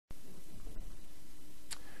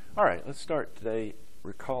All right, let's start today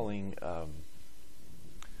recalling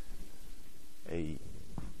a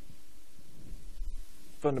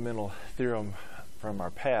fundamental theorem from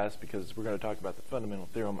our past, because we're going to talk about the fundamental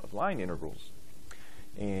theorem of line integrals.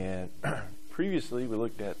 And previously we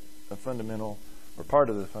looked at a fundamental, or part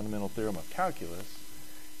of the fundamental theorem of calculus,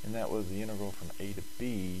 and that was the integral from a to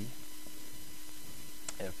b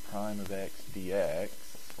f prime of x dx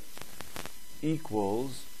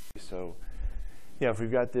equals, so yeah, if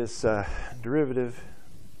we've got this derivative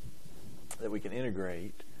that we can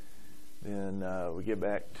integrate, then we get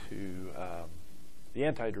back to the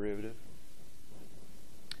antiderivative,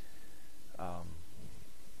 so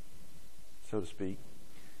to speak.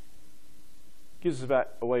 Gives us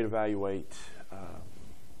a way to evaluate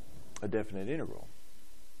a definite integral.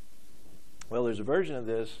 Well, there's a version of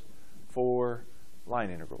this for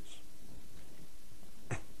line integrals.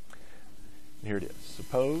 And here it is.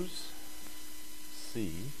 Suppose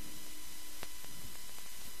C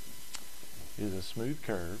is a smooth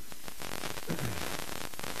curve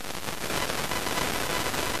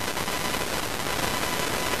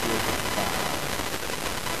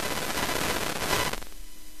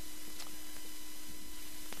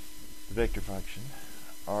the vector function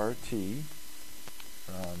RT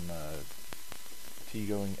from t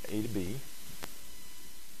going a to b,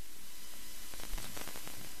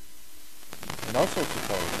 and also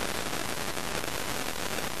suppose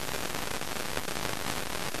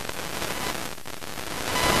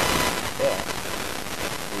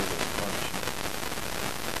f is a function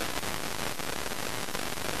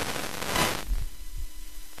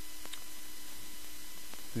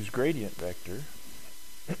whose gradient vector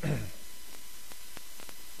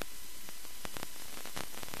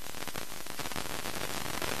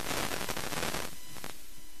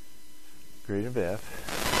gradient of f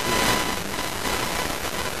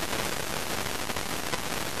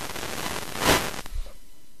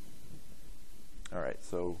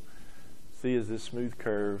so C is this smooth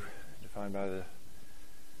curve defined by the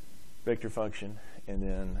vector function, and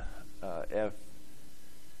then F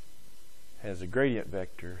has a gradient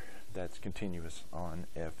vector that's continuous on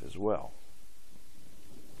F as well.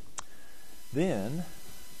 Then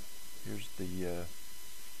here's the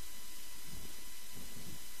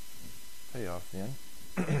payoff then.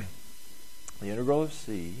 The integral of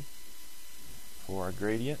C for our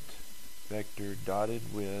gradient vector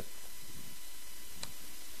dotted with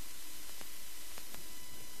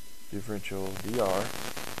differential dr,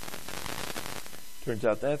 turns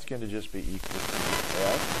out that's going to just be equal to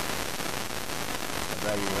f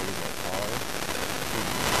evaluated at r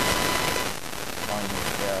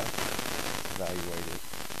minus f evaluated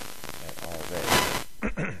at r of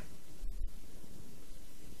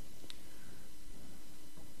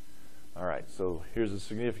a. All right, so here's the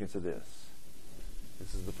significance of this.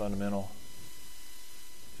 This is the fundamental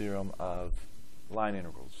theorem of line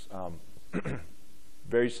integrals.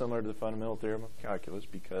 Very similar to the fundamental theorem of calculus,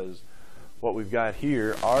 because what we've got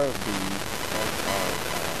here, R of b,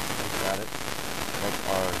 that's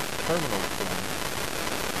our terminal point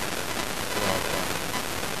for our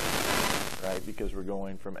function, right? Because we're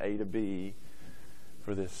going from a to b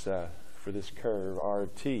for this curve R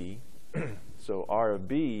of t. So R of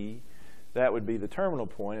b, that would be the terminal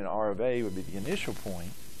point, and R of a would be the initial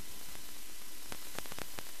point.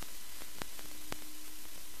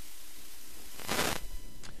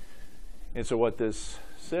 And so what this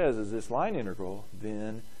says is this line integral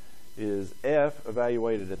then is f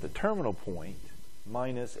evaluated at the terminal point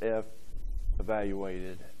minus f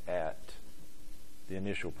evaluated at the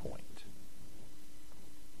initial point.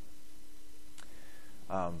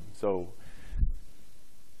 So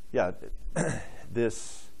yeah,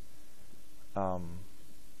 this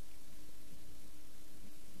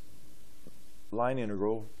line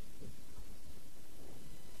integral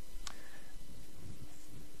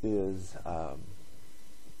is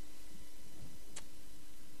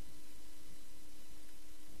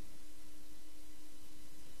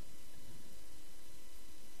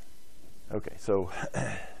okay, so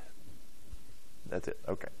that's it.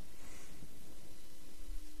 Okay.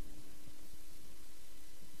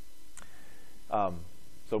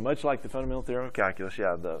 So much like the fundamental theorem of calculus,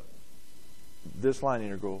 yeah, this line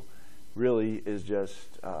integral really is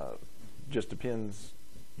just depends.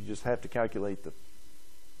 You just have to calculate the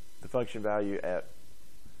function value at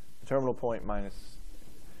the terminal point minus.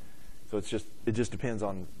 So it just depends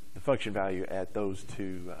on the function value at those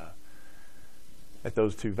two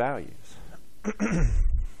values.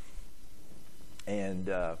 And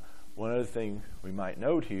one other thing we might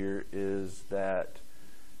note here is that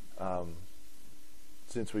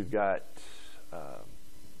since we've got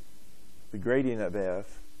the gradient of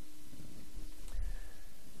f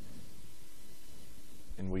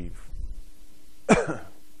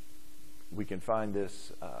we can find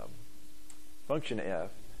this function f.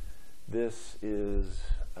 This is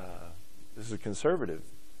a conservative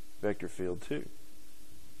vector field too.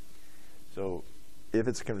 So if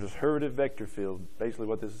it's a conservative vector field, basically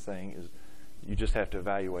what this is saying is you just have to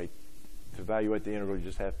evaluate the integral. You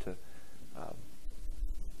just have to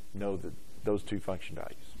know those two function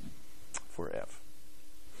values for f.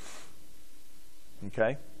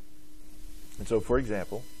 Okay? And so, for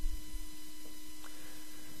example,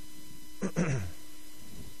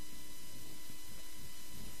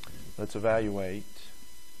 let's evaluate.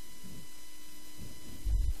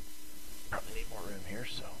 Probably need more room here,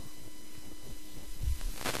 so.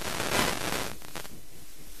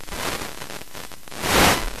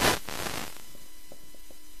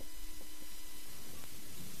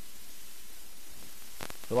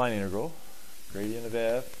 The line integral, gradient of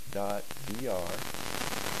f dot dr,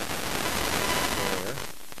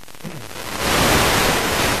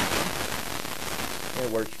 where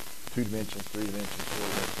it works 2 dimensions, 3 dimensions, 4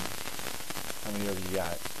 dimensions, how many ever you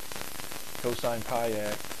got. Cosine pi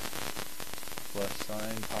x plus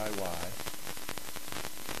sine pi y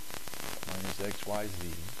minus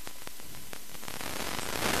xyz.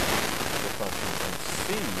 The function from C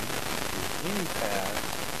is any path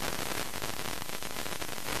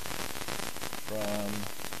from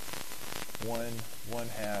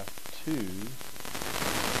 1/1/2 to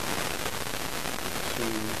 2.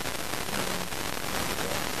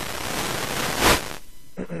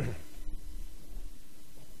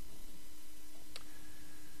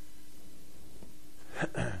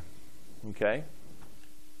 Okay.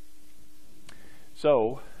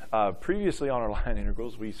 So previously on our line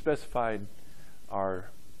integrals, we specified our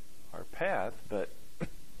path, but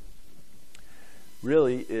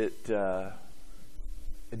really it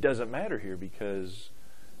doesn't matter here, because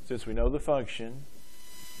since we know the function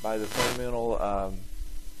by the fundamental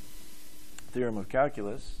theorem of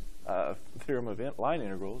calculus, theorem of line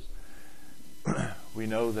integrals, we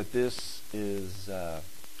know that this is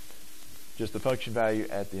just the function value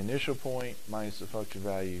at the initial point minus the function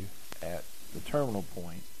value at the terminal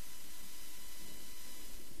point.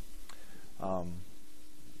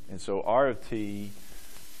 And so r of t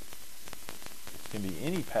can be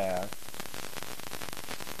any path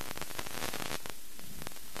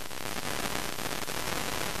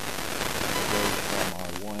that goes from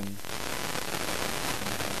our 1,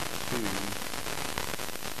 2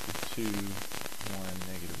 to 2, 1,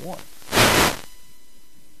 -1.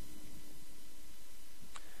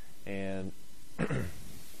 And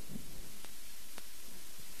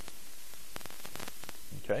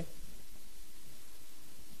okay.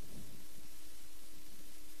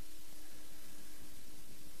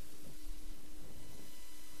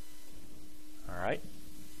 All right.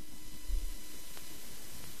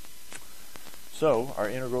 So our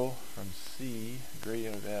integral from C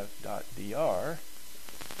gradient of f dot dr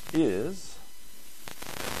is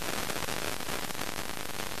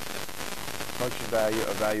function value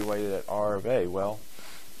evaluated at r of a. Well,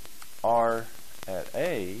 r at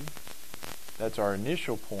a, that's our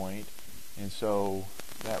initial point, and so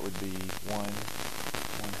that would be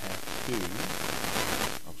 1/1/2 2.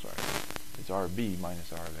 I'm sorry, it's r of b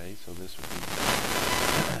minus r of a, so this would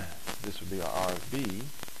be our r of b.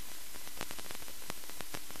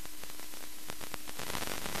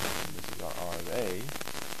 This is our r of a.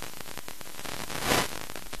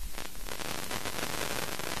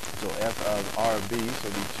 So f of r of b, so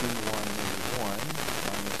it'd be 2, 1, -1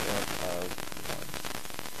 minus f of 1,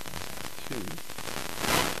 2.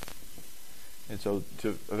 And so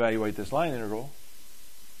to evaluate this line integral,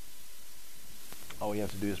 all we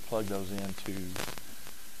have to do is plug those into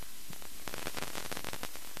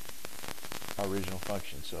our original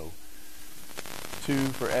function. So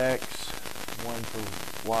 2 for x, 1 for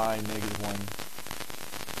y, -1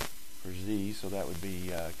 for z, so that would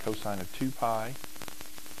be cosine of 2 pi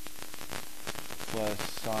plus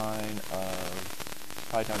sine of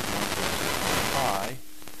pi times 1 plus pi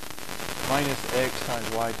minus x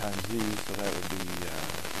times y times z, so that would be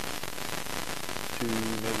 2,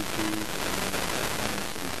 -2,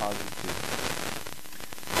 minus would be +2.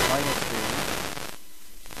 Minus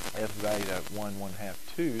 2, f valued at 1/1/2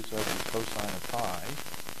 2, so that would be cosine of pi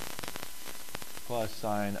plus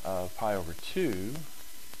sine of pi over 2,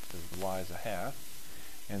 because the y is a half,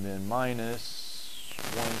 and then minus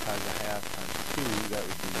 1 times a half times 2, that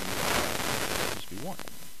would be just be 1.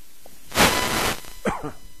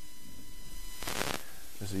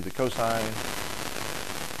 This is the cosine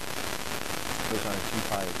of 2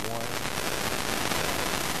 pi is 1,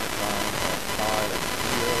 sine of pi is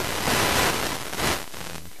 0,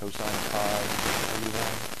 and cosine of pi is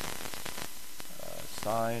 -1,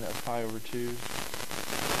 sine of pi over 2.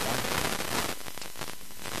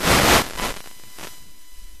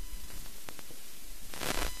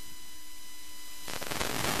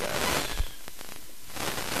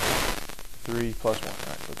 Three plus 1. All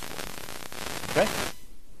right, so it's 4. Okay?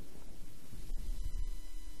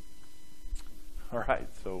 All right,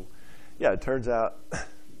 so yeah, it turns out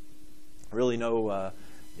really no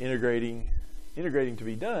integrating to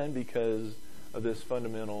be done because of this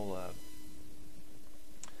fundamental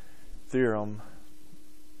theorem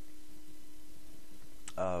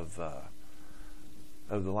of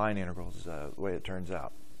the line integrals, the way it turns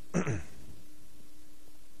out.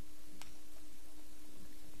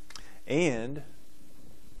 And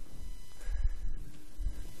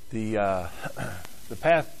the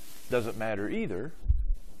path doesn't matter either,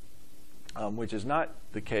 which is not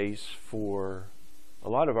the case for a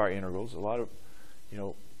lot of our integrals. A lot of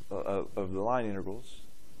of the line integrals.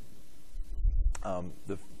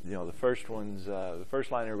 The first ones, the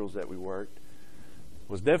first line integrals that we worked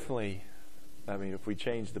was definitely. I mean, if we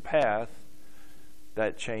changed the path,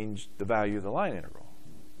 that changed the value of the line integral.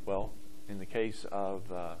 Well, in the case of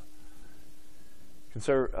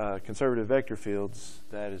conservative vector fields,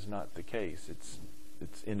 that is not the case. It's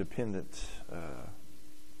independent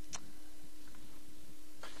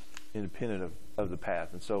of the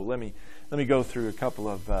path. And so let me go through a couple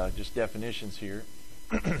of just definitions here.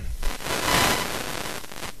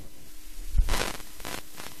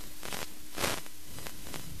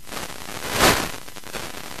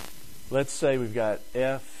 Let's say we've got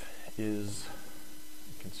F is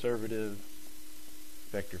a conservative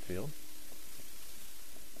vector field.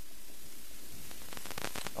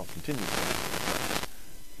 I'll continue because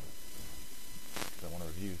I want to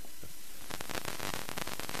review.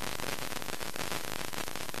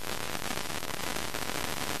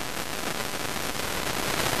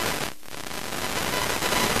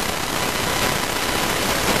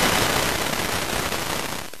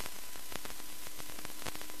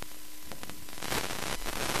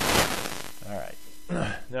 All right,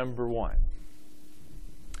 number 1.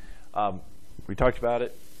 We talked about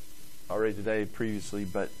it already today previously,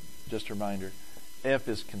 but just a reminder, F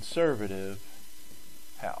is conservative.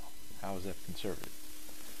 How? How is F conservative?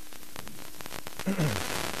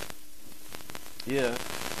 If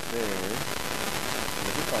there is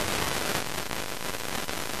a function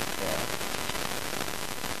F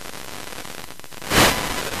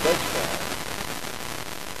such that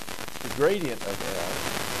the gradient of F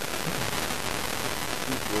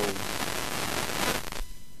equals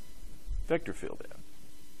vector field F.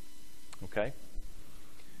 Okay?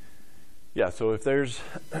 Yeah, so if there's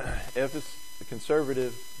F is a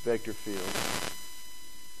conservative vector field,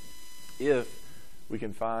 if we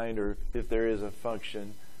can find, or if there is a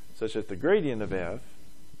function such that the gradient of F,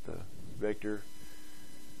 the vector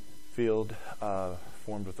field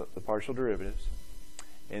formed with the partial derivatives,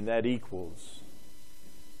 and that equals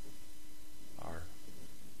our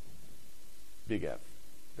big F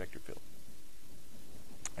vector field.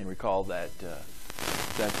 And recall that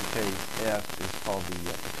if that's the case, F is called the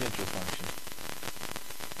potential function.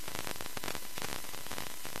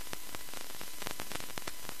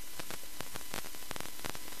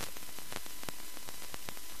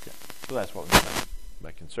 Okay. So that's what we mean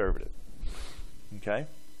by conservative. Okay?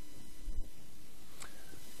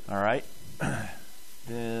 All right.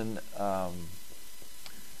 Then a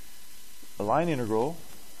line integral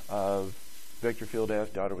of vector field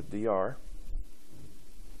F dotted with dr.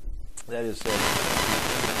 That is said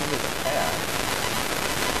into the path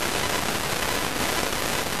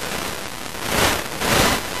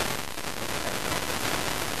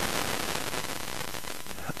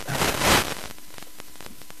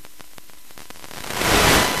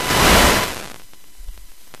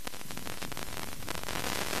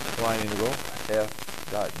line integral F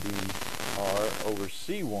dot dr over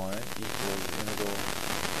C1 equals integral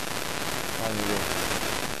line integral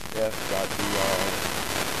F dot dr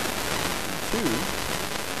 2.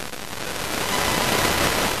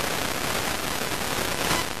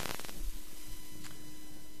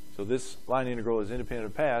 So this line integral is independent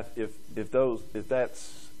of path if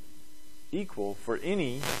that's equal for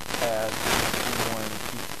any path C1,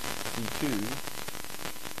 C2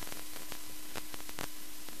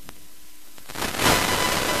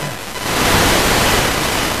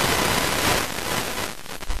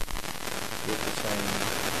 with the same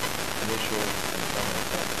initial and final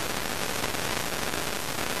path.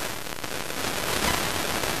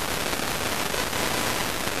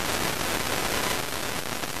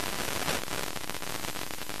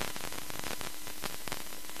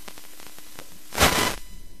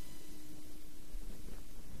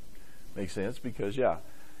 Makes sense because, yeah,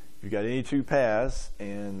 if you've got any two paths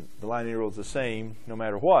and the line integral is the same no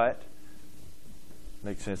matter what,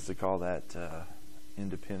 makes sense to call that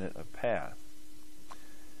independent of path.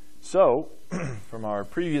 So, from our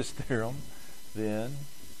previous theorem, then,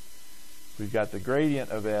 we've got the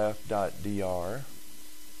gradient of f dot dr.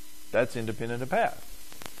 That's independent of path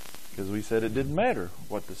because we said it didn't matter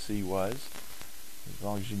what the c was as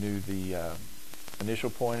long as you knew the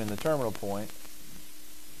initial point and the terminal point.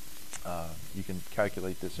 You can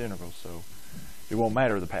calculate this integral, so it won't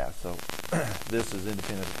matter the path. So this is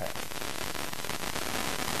independent of path.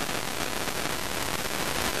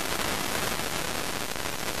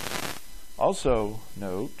 Also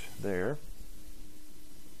note there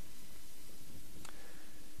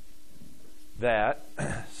that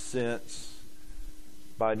since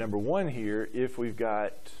by number 1 here, if we've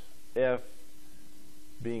got f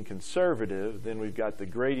being conservative, then we've got the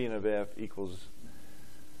gradient of f equals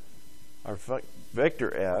our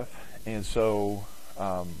vector f, and so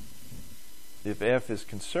if f is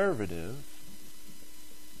conservative,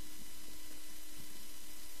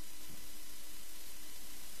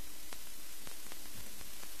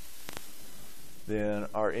 then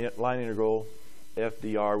our line integral f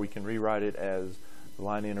dr, we can rewrite it as the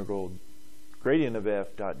line integral gradient of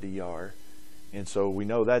f dot dr, and so we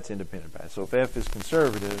know that's independent of path. So if f is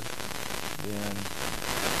conservative, then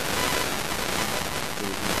it is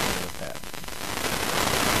independent of path.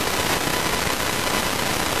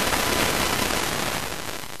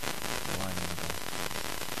 Line integral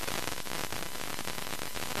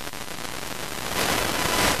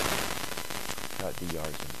dot dr is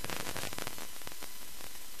independent.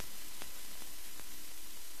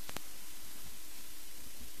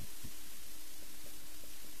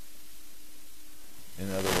 In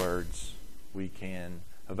other words, we can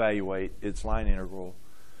evaluate its line integral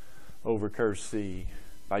over curve C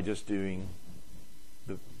by just doing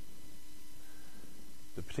the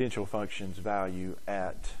potential function's value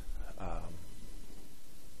at the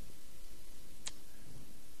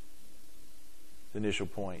initial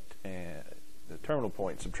point and the terminal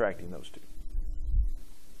point, subtracting those two.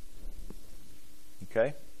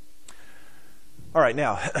 Okay? All right,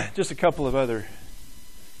 now, just a couple of other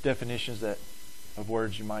definitions of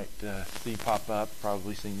words you might see pop up.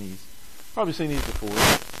 Probably seen these before.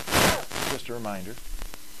 Just a reminder.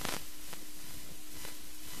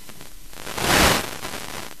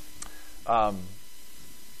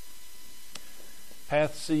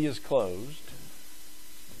 Path C is closed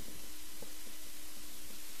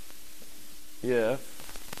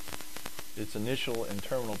if its initial and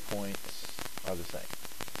terminal points are the same.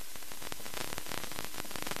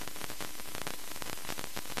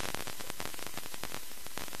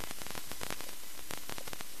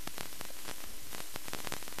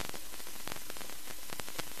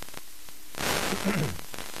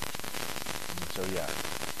 So yeah,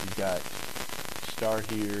 you've got start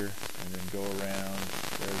here and then go around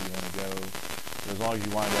wherever you want to go. So as long as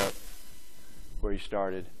you wind up where you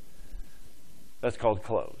started, that's called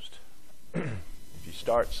closed. If you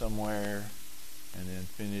start somewhere and then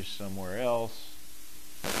finish somewhere else,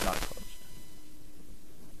 that's not closed.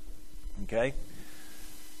 Okay?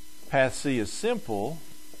 Path C is simple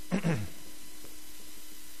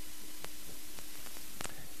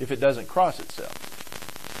if it doesn't cross itself.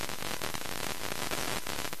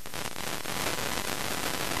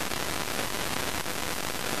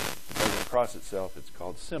 If it doesn't cross itself, it's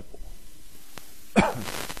called simple.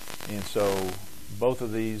 And so both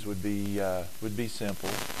of these would be simple.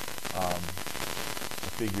 The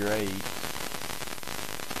figure 8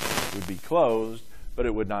 would be closed, but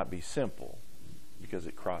it would not be simple because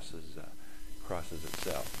it crosses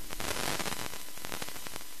itself.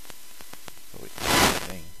 So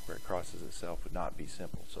anything where it crosses itself would not be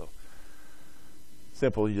simple. So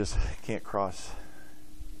simple, you just can't cross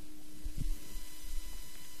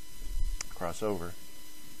over.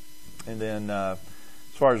 And then as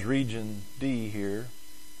far as region D here,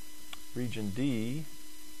 region D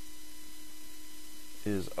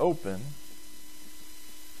is open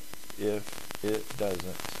if it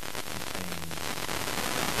doesn't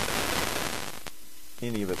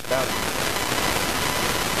contain any of its boundaries.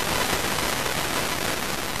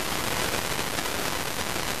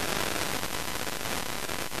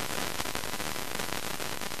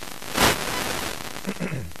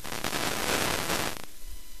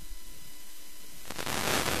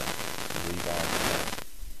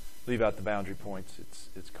 Leave out the boundary points.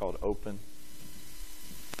 It's called open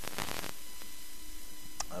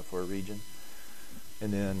for a region.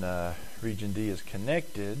 And then region D is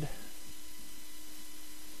connected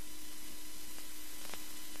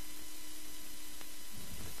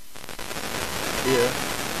if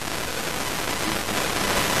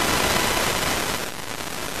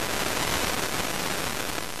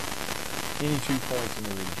any 2 points in the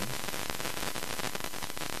region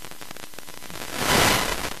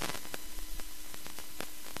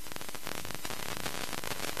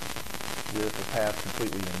with a path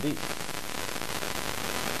completely in D.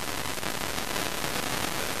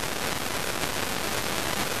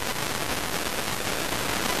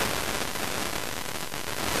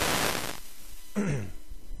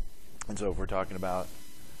 And so if we're talking about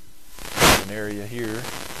an area here,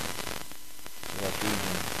 so that's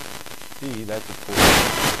region D, that's of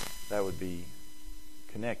course, that would be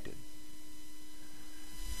connected.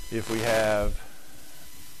 If we have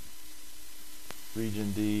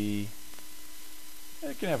region D,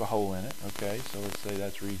 it can have a hole in it, okay, so let's say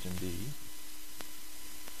that's region D.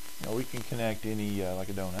 You know, we can connect any, like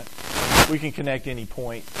a donut, we can connect any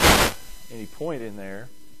point in there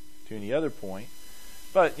to any other point,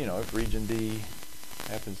 but, you know, if region D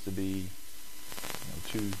happens to be, you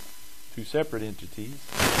know, two separate entities,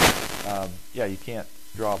 yeah, you can't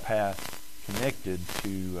draw a path connected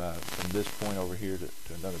to from this point over here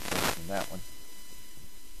to another point from that one,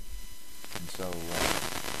 and so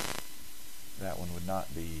that one would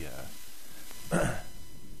not be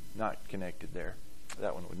not connected there.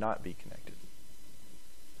 That one would not be connected.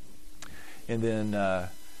 And then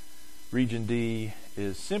region D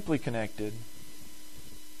is simply connected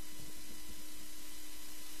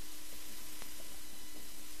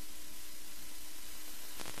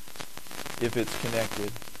if it's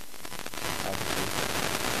connected, obviously,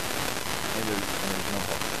 and there's no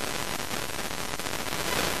hole.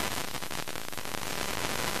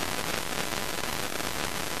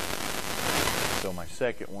 So my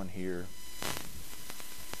second one here,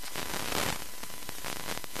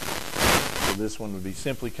 so this one would be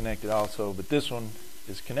simply connected also, but this one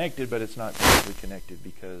is connected, but it's not simply connected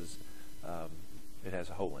because it has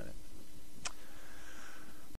a hole in it.